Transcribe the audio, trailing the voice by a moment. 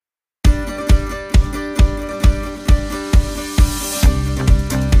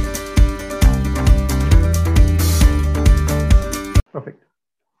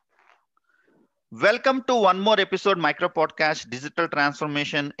Welcome to one more episode micro podcast Digital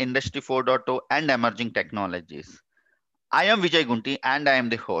Transformation Industry 4.0 and Emerging Technologies. I am Vijay Gunti and I am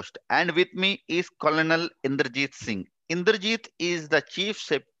the host. And with me is Colonel Inderjeet Singh. Inderjeet is the Chief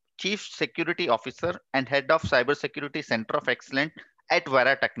Security Officer and Head of Cybersecurity Center of Excellence at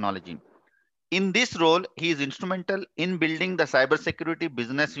Vera Technology. In this role, he is instrumental in building the cybersecurity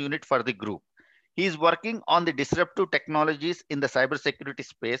business unit for the group. He is working on the disruptive technologies in the cybersecurity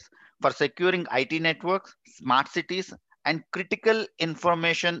space for securing IT networks, smart cities, and critical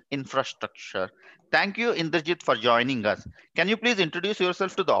information infrastructure. Thank you, Indrajit, for joining us. Can you please introduce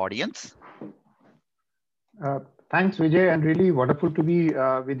yourself to the audience? Uh, Thanks, Vijay, and really wonderful to be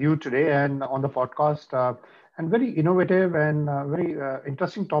with you today and on the podcast. And very innovative and very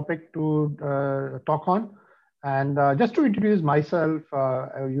interesting topic to talk on. And just to introduce myself,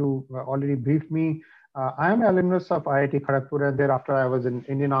 you already briefed me. I am an alumnus of IIT Kharagpur, and thereafter I was in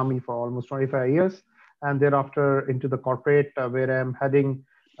Indian Army for almost 25 years, and thereafter into the corporate where I'm heading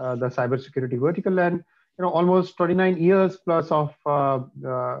the cybersecurity vertical, and almost 29 years plus of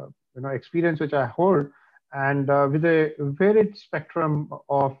experience which I hold and with a varied spectrum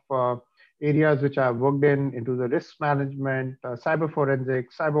of areas which I've worked in into the risk management, cyber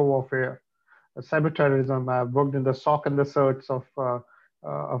forensics, cyber warfare, cyber terrorism. I've worked in the SOC and the certs of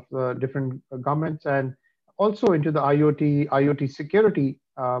the different governments, and also into the IoT security,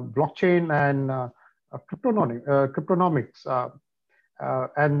 blockchain, and cryptonomics.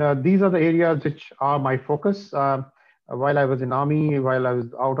 And These are the areas which are my focus. While I was in Army, while I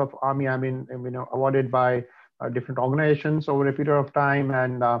was out of Army, awarded by different organizations over a period of time,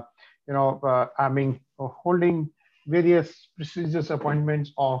 and holding various prestigious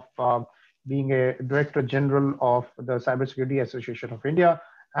appointments of being a Director General of the Cybersecurity Association of India,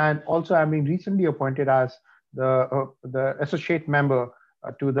 and also I'm being recently appointed as the associate member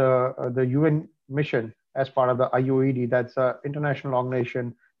to the UN mission as part of the IOED, that's the International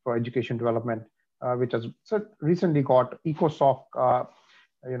Organization for Education Development, which has recently got ECOSOC,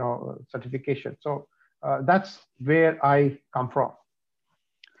 certification. So that's where I come from.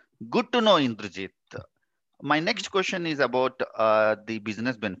 Good to know, Indrajit. My next question is about the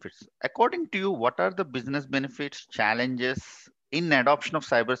business benefits. According to you, what are the business benefits, challenges in adoption of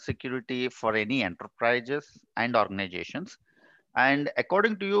cybersecurity for any enterprises and organizations? And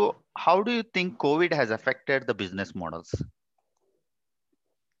according to you, how do you think COVID has affected the business models?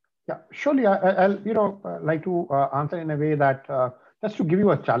 Yeah, surely I'll like to answer in a way that just to give you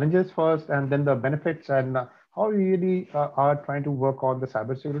a challenges first, and then the benefits, and how we really are trying to work on the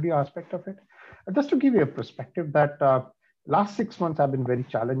cybersecurity aspect of it. Just to give you a perspective that last 6 months have been very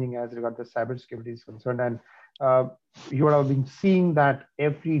challenging as regards the cybersecurity is concerned, and uh, you have been seeing that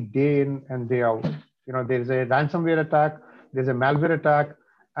every day in and day out. There is a ransomware attack, there's a malware attack,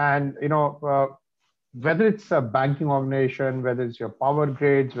 and whether it's a banking organization, whether it's your power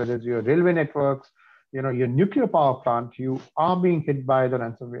grids, whether it's your railway networks, your nuclear power plant, you are being hit by the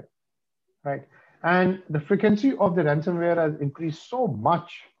ransomware, right? And the frequency of the ransomware has increased so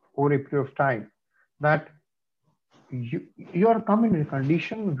much over a period of time that you are coming in a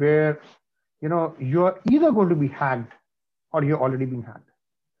condition where you are either going to be hacked or you're already being hacked,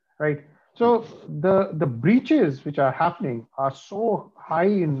 right? So the breaches which are happening are so high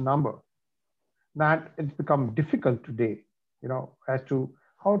in number that it's become difficult today, as to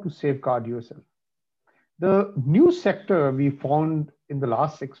how to safeguard yourself. The new sector we found in the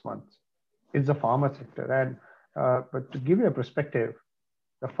last 6 months is the pharma sector. And but to give you a perspective,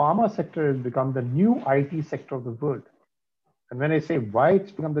 the pharma sector has become the new IT sector of the world. And when I say why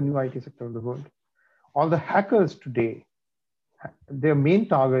it's become the new IT sector of the world, all the hackers today, their main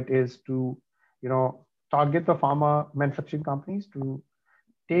target is to, target the pharma manufacturing companies to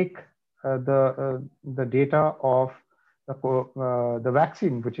take the data of the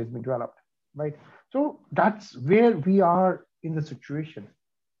vaccine which has been developed, right? So that's where we are in the situation.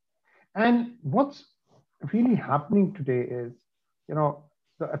 And what's really happening today is,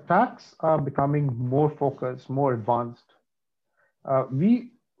 the attacks are becoming more focused, more advanced.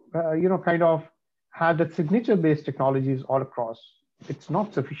 We, kind of had the signature-based technologies all across. It's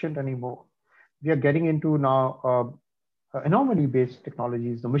not sufficient anymore. We are getting into now anomaly-based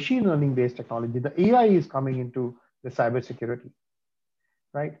technologies, the machine learning-based technology, the AI is coming into the cybersecurity,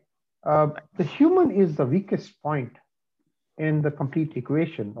 right? The human is the weakest point in the complete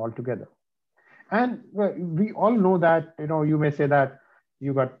equation altogether. And we all know that, you may say that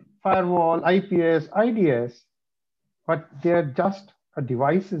you got firewall, IPS, IDS, but they're just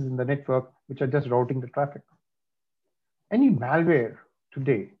devices in the network which are just routing the traffic. Any malware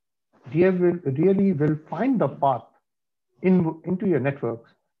today really will find the path into your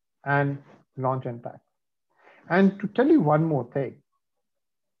networks and launch an attack. And to tell you one more thing,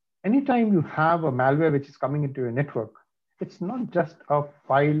 anytime you have a malware which is coming into your network, it's not just a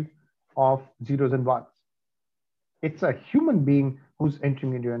file of zeros and ones. It's a human being who's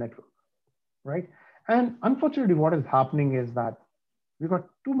entering into your network, right? And unfortunately, what is happening is that we've got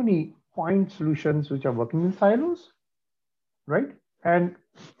too many point solutions which are working in silos, right? And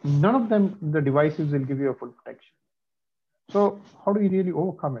none of them, the devices will give you a full protection. So how do you really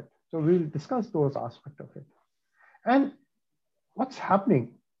overcome it? So we'll discuss those aspects of it. And what's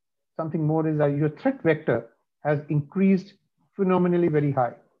happening, something more is that your threat vector has increased phenomenally very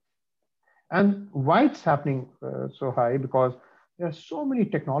high. And why it's happening so high? Because there are so many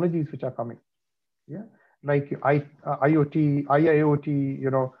technologies which are coming. Yeah, like IoT, IIoT,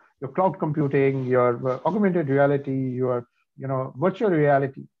 your cloud computing, your augmented reality, your virtual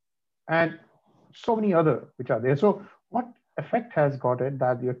reality, and so many other which are there. So what effect has got it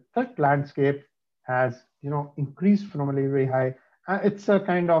that your threat landscape has increased phenomenally very high. It's a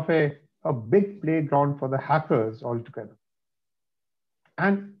kind of a big playground for the hackers altogether.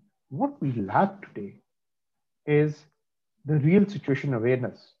 And what we lack today is the real situation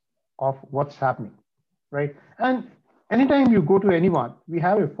awareness of what's happening, right? And anytime you go to anyone, we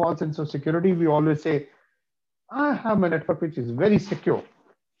have a false sense of security. We always say, I have a network which is very secure.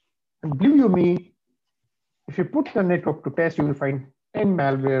 And believe you me, if you put the network to test, you will find 10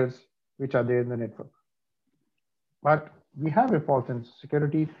 malwares which are there in the network. But we have a false sense of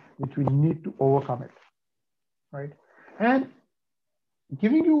security, which we need to overcome it, right? And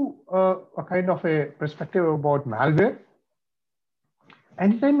giving you a kind of a perspective about malware,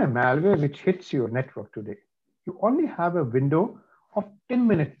 anytime a malware which hits your network today, you only have a window of 10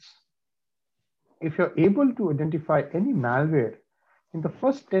 minutes. If you're able to identify any malware in the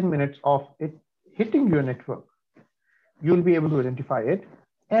first 10 minutes of it hitting your network, you'll be able to identify it.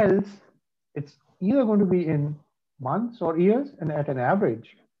 Else, it's either going to be in months or years, and at an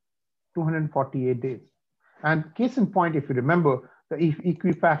average, 248 days. And case in point, if you remember the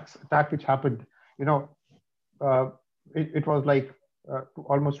Equifax attack which happened, it was like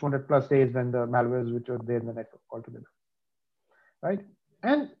almost 200 plus days when the malwares which were there in the network altogether, right?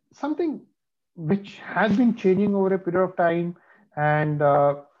 And something which has been changing over a period of time, and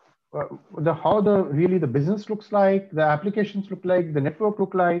how the business looks like, the applications look like, the network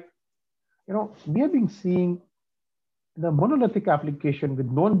look like, we have been seeing the monolithic application with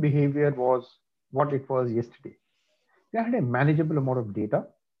known behavior was what it was yesterday. You had a manageable amount of data,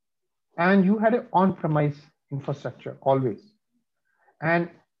 and you had an on-premise infrastructure always. And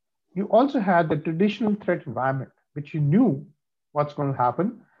you also had the traditional threat environment, which you knew what's going to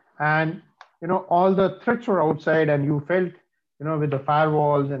happen. And all the threats were outside, and you felt, with the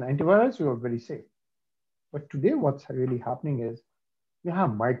firewalls and antivirus, you were very safe. But today, what's really happening is you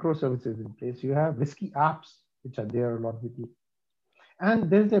have microservices in place, you have risky apps which are there along with you. And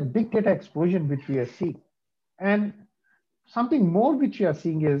there's a big data explosion which we are seeing. And something more which we are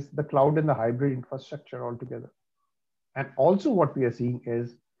seeing is the cloud and the hybrid infrastructure altogether. And also what we are seeing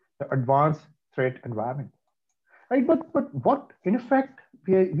is the advanced threat environment, right? But what, in effect,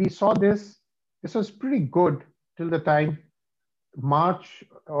 we saw this was pretty good till the time March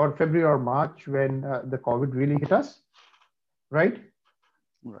or February or March when the COVID really hit us, right?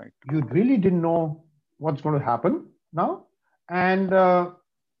 Right. You really didn't know what's going to happen now. And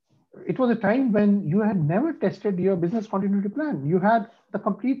it was a time when you had never tested your business continuity plan. You had the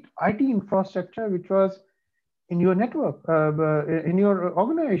complete IT infrastructure, which was in your network, in your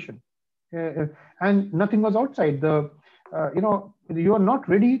organization, and nothing was outside. You are not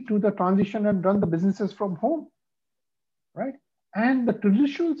ready to the transition and run the businesses from home, right? And the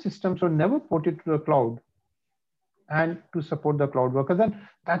traditional systems were never ported to the cloud and to support the cloud workers. And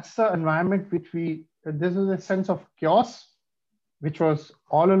that's the environment which this is a sense of chaos, which was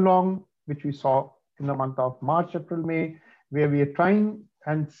all along, which we saw in the month of March, April, May, where we are trying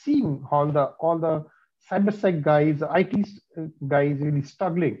and seeing all the cybersec guys, the IT guys really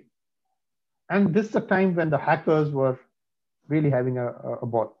struggling. And this is the time when the hackers were really having a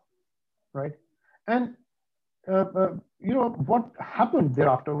ball, right? And what happened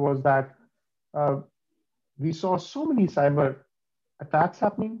thereafter was that we saw so many cyber attacks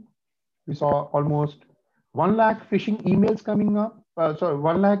happening. We saw almost 1 lakh phishing emails coming up.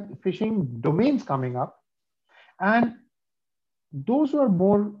 1 lakh phishing domains coming up. And those were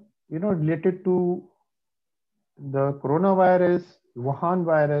more, related to the coronavirus, Wuhan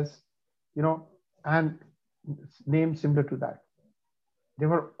virus, and names similar to that. They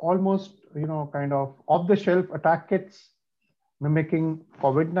were almost, kind of off-the-shelf attack kits mimicking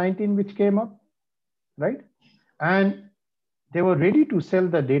COVID-19, which came up, right? And they were ready to sell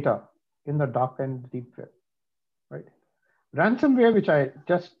the data in the dark and deep web, right? Ransomware, which I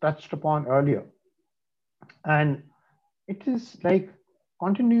just touched upon earlier, and it is like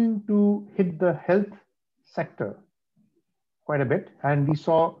continuing to hit the health sector quite a bit. And we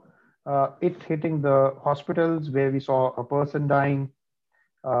saw it hitting the hospitals where we saw a person dying,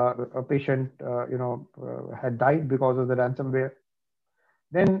 a patient, had died because of the ransomware.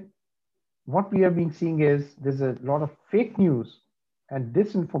 Then what we have been seeing is there's a lot of fake news and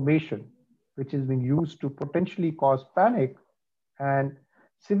disinformation, which is being used to potentially cause panic and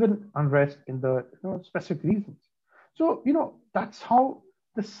civil unrest in the specific reasons. So, that's how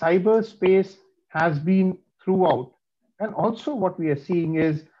the cyberspace has been throughout. And also, what we are seeing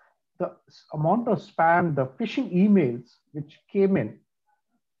is the amount of spam, the phishing emails which came in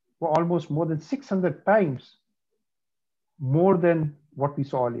were almost more than 600 times more than what we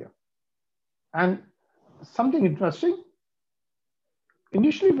saw earlier. And something interesting,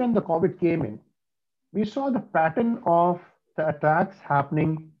 initially when the COVID came in, we saw the pattern of the attacks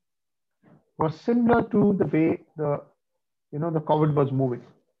happening was similar to the way the COVID was moving.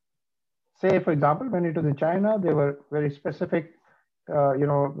 Say, for example, when it was in China, there were very specific,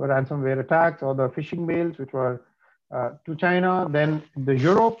 ransomware attacks or the phishing mails, which were to China, then the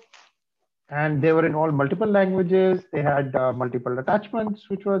Europe, and they were in all multiple languages. They had multiple attachments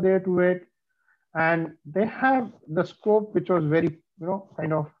which were there to it, and they have the scope which was very,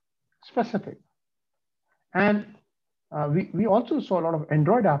 kind of specific. And we also saw a lot of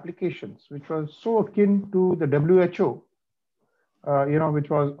Android applications, which was so akin to the WHO, which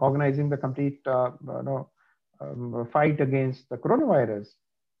was organizing the complete fight against the coronavirus,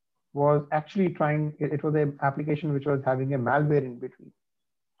 was actually trying, it was an application which was having a malware in between.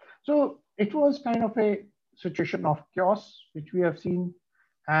 So it was kind of a situation of chaos, which we have seen,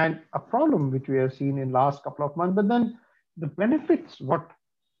 and a problem which we have seen in last couple of months. But then the benefits, what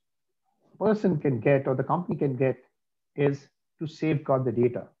person can get or the company can get, is to safeguard the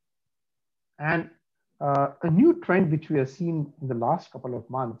data. And a new trend which we have seen in the last couple of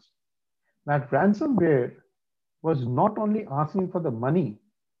months, that ransomware was not only asking for the money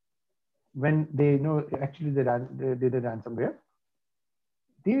when they actually they did a ransomware,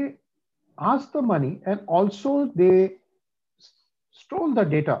 they asked the money and also they stole the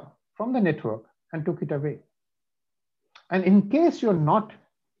data from the network and took it away. And in case you're not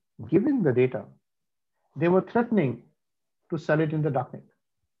giving the data, they were threatening to sell it in the darknet,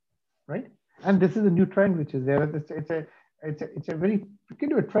 right? And this is a new trend which is there. It's a very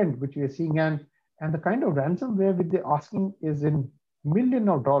peculiar trend which we are seeing, and the kind of ransomware which they're asking is in millions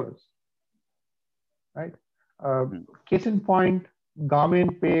of dollars, right? Case in point,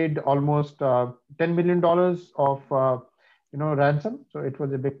 Garmin paid almost $10 million of ransom, so it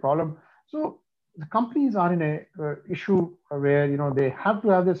was a big problem. So the companies are in a issue where they have to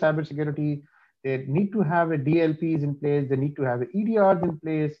have the cybersecurity. They need to have a DLPs in place. They need to have EDRs in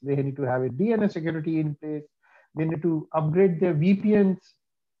place. They need to have a DNS security in place. They need to upgrade their VPNs.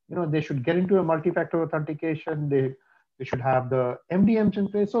 They should get into a multi-factor authentication. They should have the MDMs in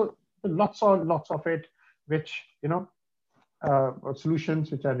place. So lots of it, which solutions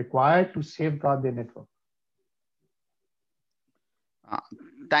which are required to safeguard their network.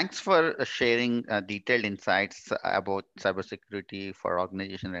 Thanks for sharing detailed insights about cybersecurity for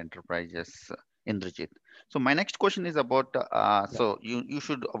organization and enterprises, Indrajit. So my next question is about, so you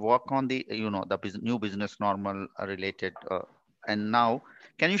should work on the, the new business normal related. And now,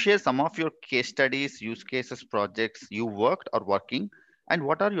 can you share some of your case studies, use cases, projects you worked or working, and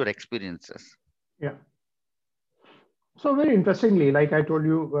what are your experiences? Yeah. So very interestingly, like I told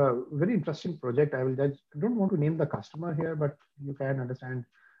you, very interesting project. I don't want to name the customer here, but you can understand.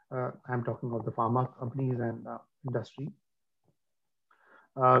 I'm talking about the pharma companies and industry.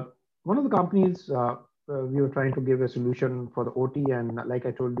 One of the companies, we were trying to give a solution for the OT, and like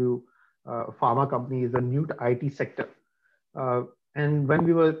I told you, pharma company is a new to IT sector. And when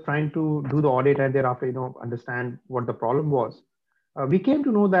we were trying to do the audit and thereafter, understand what the problem was, we came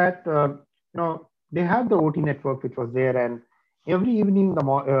to know that, they have the OT network which was there, and every evening,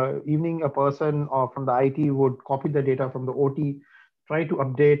 a person from the IT would copy the data from the OT, try to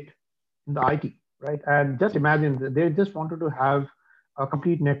update in the IT, right? And just imagine they just wanted to have a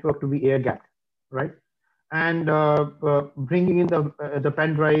complete network to be air gapped, right? And bringing in the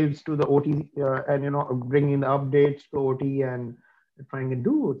pen drives to the OT, and bringing in the updates to OT and trying to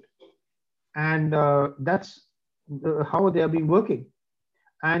do it, and that's how they have been working,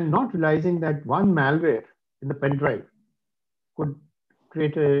 and not realizing that one malware in the pen drive could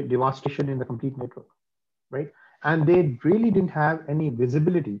create a devastation in the complete network, right? And they really didn't have any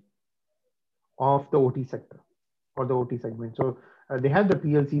visibility of the OT sector or the OT segment. So they had the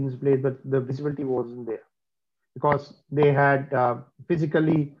PLC in place, but the visibility wasn't there because they had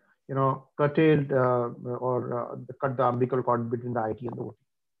physically, curtailed or cut the umbilical cord between the IT and the OT.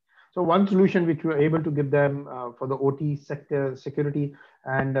 So one solution which we were able to give them for the OT sector security,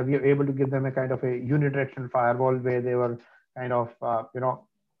 and we were able to give them a kind of a unidirectional firewall where they were kind of,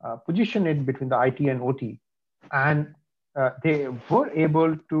 position it between the IT and OT, and they were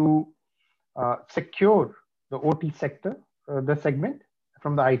able to secure the OT sector, the segment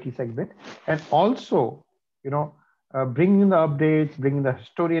from the IT segment, and also, bringing the updates, bringing the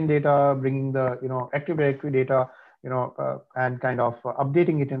historian data, bringing the Active Directory data, and kind of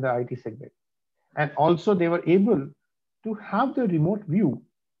updating it in the IT segment. And also, they were able to have the remote view,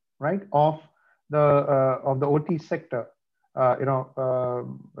 right, of the OT sector,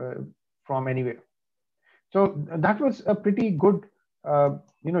 from anywhere. So that was a pretty good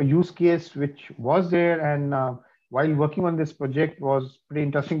use case which was there, and while working on this project was pretty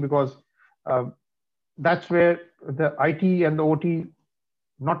interesting because uh, that's where the IT and the OT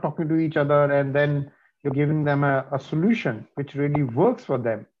not talking to each other, and then you're giving them a solution which really works for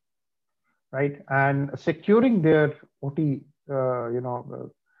them, right, and securing their OT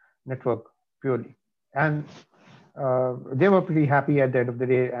network purely. And they were pretty happy at the end of the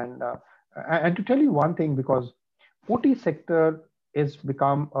day. And to tell you one thing, because OT sector is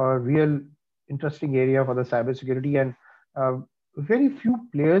become a real interesting area for the cybersecurity, and very few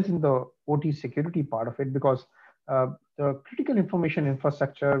players in the OT security part of it, because the critical information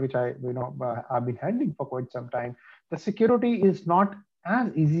infrastructure, which I've been handling for quite some time, the security is not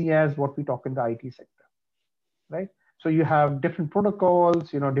as easy as what we talk in the IT sector, right? So you have different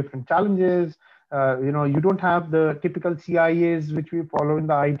protocols, different challenges. You don't have the typical CIAs which we follow in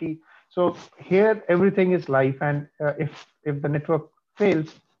the IT. So here everything is live, and if the network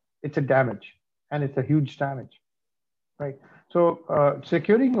fails, it's a damage, and it's a huge damage, right? So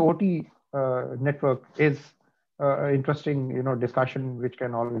securing OT network is an interesting discussion which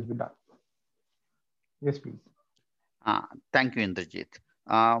can always be done. Yes, please. Thank you, Indrajit.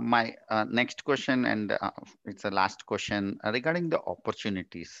 My next question, and it's the last question regarding the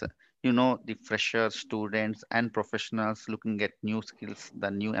opportunities. The freshers, students, and professionals looking at new skills,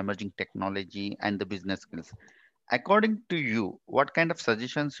 the new emerging technology, and the business skills. According to you, what kind of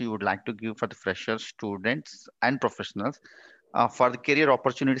suggestions you would like to give for the freshers, students, and professionals for the career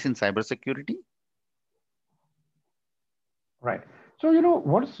opportunities in cybersecurity? Right. So,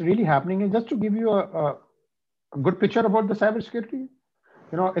 what's really happening is, just to give you a good picture about the cybersecurity,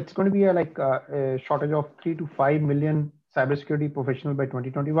 it's going to be a shortage of 3 to 5 million cybersecurity professionals by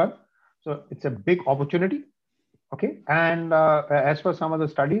 2021. So it's a big opportunity. Okay. And as per some of the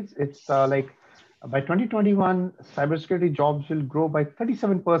studies, it's like by 2021, cybersecurity jobs will grow by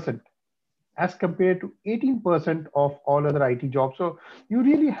 37% as compared to 18% of all other IT jobs. So you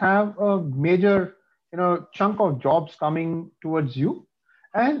really have a major, chunk of jobs coming towards you.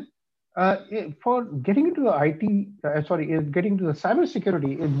 And for getting into the getting into the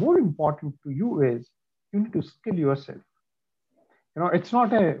cybersecurity is more important to you is you need to skill yourself. It's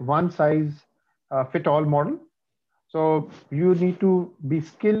not a one size fit all model. So you need to be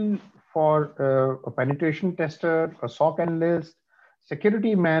skilled for a penetration tester, a SOC analyst,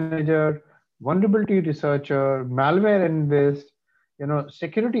 security manager, vulnerability researcher, malware analyst,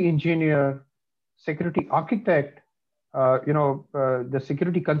 security engineer, security architect, the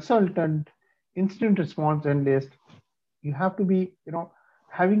security consultant, incident response analyst. You have to be,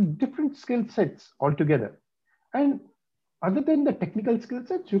 having different skill sets altogether. And other than the technical skill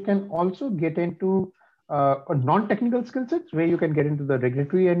sets, you can also get into non-technical skill sets where you can get into the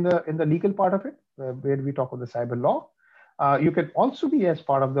regulatory and the legal part of it, where we talk about the cyber law. You can also be as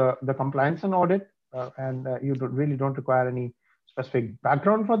part of the compliance and audit, and you really don't require any specific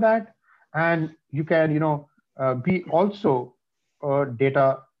background for that. And you can, be also a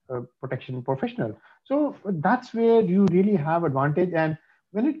data protection professional. So that's where you really have advantage. And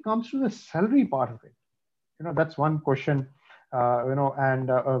when it comes to the salary part of it, that's one question. And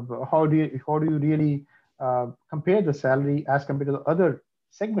how do you really compare the salary as compared to the other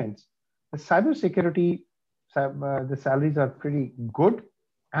segments? The cybersecurity, the salaries are pretty good,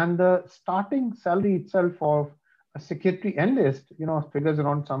 and the starting salary itself of a security analyst, figures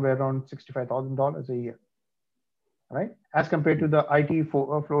around somewhere around $65,000 a year, right? As compared to the IT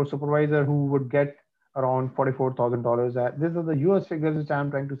floor supervisor who would get around $44,000. These are the US figures which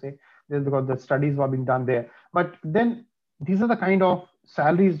I'm trying to say. This is because the studies were being done there. But then these are the kind of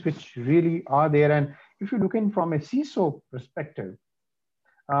salaries which really are there. And if you look in from a CISO perspective,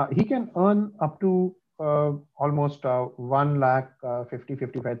 he can earn up to almost $1,50,000,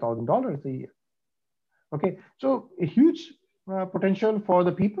 $55,000 a year. Okay, so a huge potential for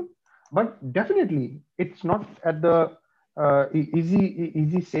the people, but definitely it's not at the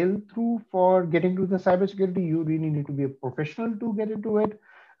easy sail through for getting to the cybersecurity. You really need to be a professional to get into it.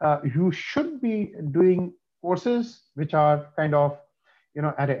 You should be doing courses which are kind of,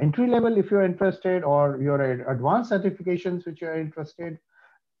 at an entry level if you're interested, or your advanced certifications which you're interested,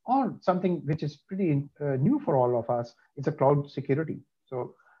 or something which is pretty new for all of us. It's a cloud security.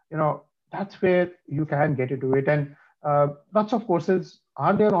 So, that's where you can get into it. And lots of courses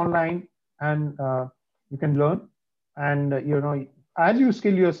are there online, and you can learn. And, as you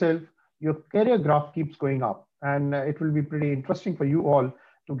skill yourself, your career graph keeps going up. And it will be pretty interesting for you all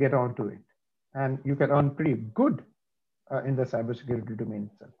to get onto it. And you can earn pretty good in the cybersecurity domain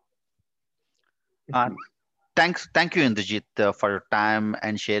itself. Yes, Uh, please. thank you, Indrajit, for your time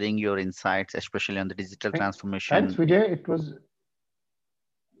and sharing your insights, especially on the digital Thank, Thanks, transformation. Vijay. It was,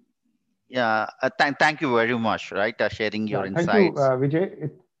 Yeah, thank you very much, right? Sharing your yeah, thank you, insights.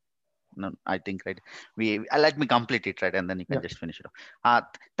 Vijay. No, I think right. Let me complete it, right, and then you can Yeah. just finish it off.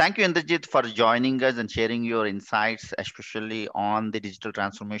 Thank you, Indrajit, for joining us and sharing your insights, especially on the digital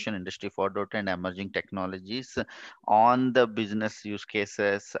transformation industry 4.0 and emerging technologies, on the business use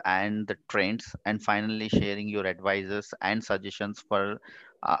cases and the trends, and finally sharing your advices and suggestions for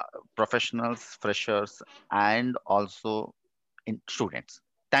uh, professionals, freshers, and also in students.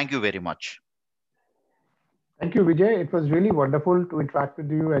 Thank you very much. Thank you, Vijay. It was really wonderful to interact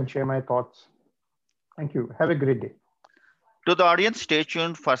with you and share my thoughts. Thank you. Have a great day. To the audience, stay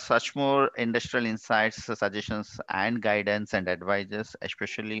tuned for such more industrial insights, suggestions, and guidance and advices,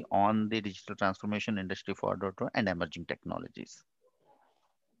 especially on the digital transformation industry 4.0 and emerging technologies.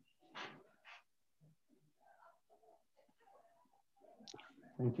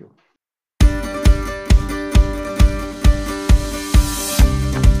 Thank you.